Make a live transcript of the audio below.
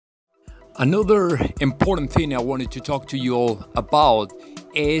Another important thing I wanted to talk to you all about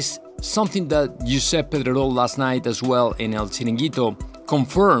is something that Giuseppe Pedrerol last night as well in El Chiringuito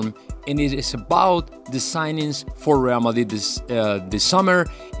confirmed, and it is about the signings for Real Madrid this summer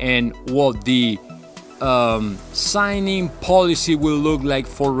and what the signing policy will look like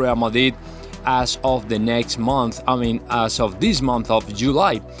for Real Madrid as of the next month, as of this month of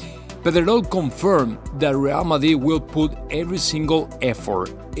July. Pedrerol confirmed that Real Madrid will put every single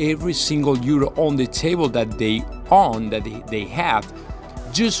effort, every single euro on the table that they have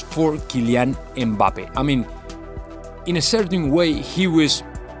just for Kylian Mbappe. In a certain way, he was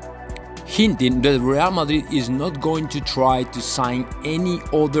hinting that Real Madrid is not going to try to sign any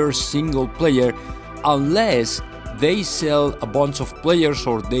other single player unless they sell a bunch of players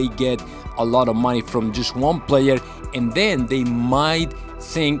or they get a lot of money from just one player, and then they might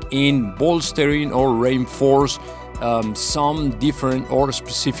think in bolstering or reinforce some different or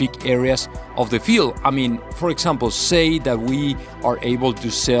specific areas of the field. For example, say that we are able to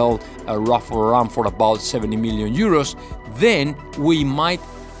sell Rafa Varane for about 70 million euros, then we might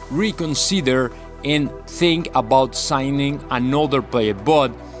reconsider and think about signing another player.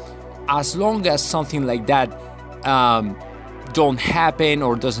 But as long as something like that don't happen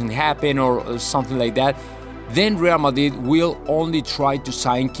or doesn't happen or something like that, then Real Madrid will only try to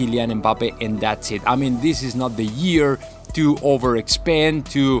sign Kylian Mbappe, and that's it. This is not the year to overexpand,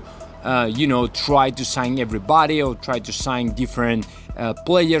 to try to sign everybody or try to sign different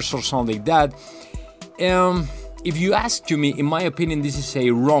players or something like that. If you ask to me, in my opinion, this is a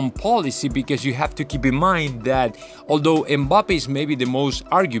wrong policy, because you have to keep in mind that although Mbappe is maybe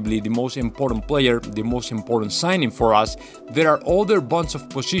arguably the most important player, the most important signing for us, there are other bunch of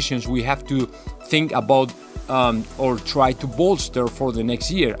positions we have to think about or try to bolster for the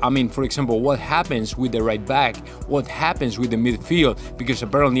next year. For example, what happens with the right back? What happens with the midfield? Because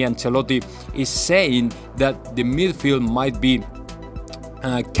apparently Ancelotti is saying that the midfield might be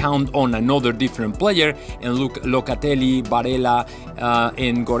count on another different player, and Locatelli, Barella,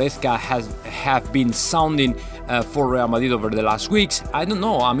 and Goretzka have been sounding for Real Madrid over the last weeks. I don't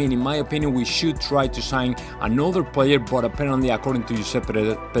know. In my opinion, we should try to sign another player, but apparently, according to Giuseppe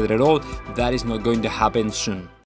Pedrerol, that is not going to happen soon.